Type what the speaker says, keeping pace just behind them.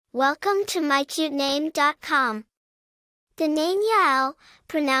Welcome to mycutename.com. The name Yael,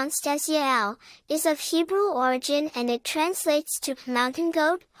 pronounced as Yael, is of Hebrew origin and it translates to mountain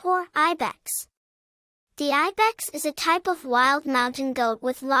goat or ibex. The ibex is a type of wild mountain goat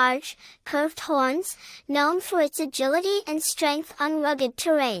with large, curved horns, known for its agility and strength on rugged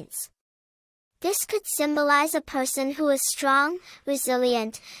terrains. This could symbolize a person who is strong,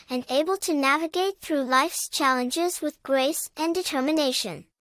 resilient, and able to navigate through life's challenges with grace and determination.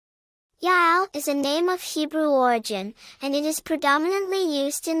 Yael is a name of Hebrew origin, and it is predominantly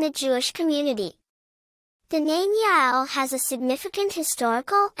used in the Jewish community. The name Yael has a significant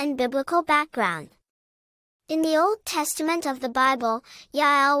historical and biblical background. In the Old Testament of the Bible,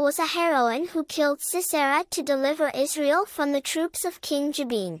 Yael was a heroine who killed Sisera to deliver Israel from the troops of King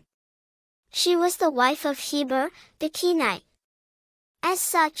Jabin. She was the wife of Heber, the Kenite. As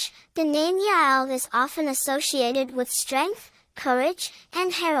such, the name Yael is often associated with strength, courage,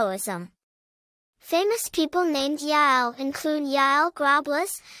 and heroism. Famous people named Yael include Yael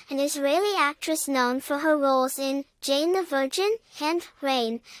Groblis, an Israeli actress known for her roles in Jane the Virgin and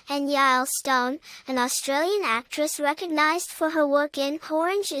Rain, and Yael Stone, an Australian actress recognized for her work in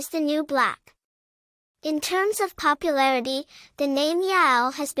Orange is the New Black. In terms of popularity, the name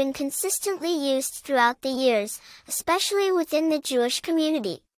Yael has been consistently used throughout the years, especially within the Jewish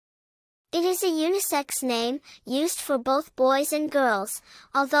community. It is a unisex name, used for both boys and girls,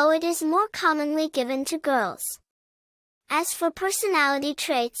 although it is more commonly given to girls. As for personality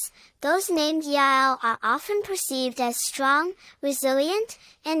traits, those named Yael are often perceived as strong, resilient,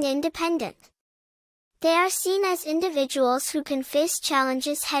 and independent. They are seen as individuals who can face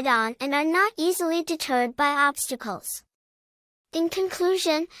challenges head-on and are not easily deterred by obstacles. In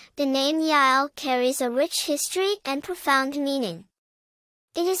conclusion, the name Yael carries a rich history and profound meaning.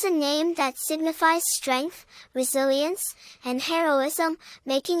 It is a name that signifies strength, resilience, and heroism,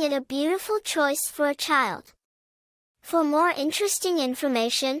 making it a beautiful choice for a child. For more interesting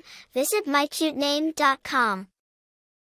information, visit mycutename.com.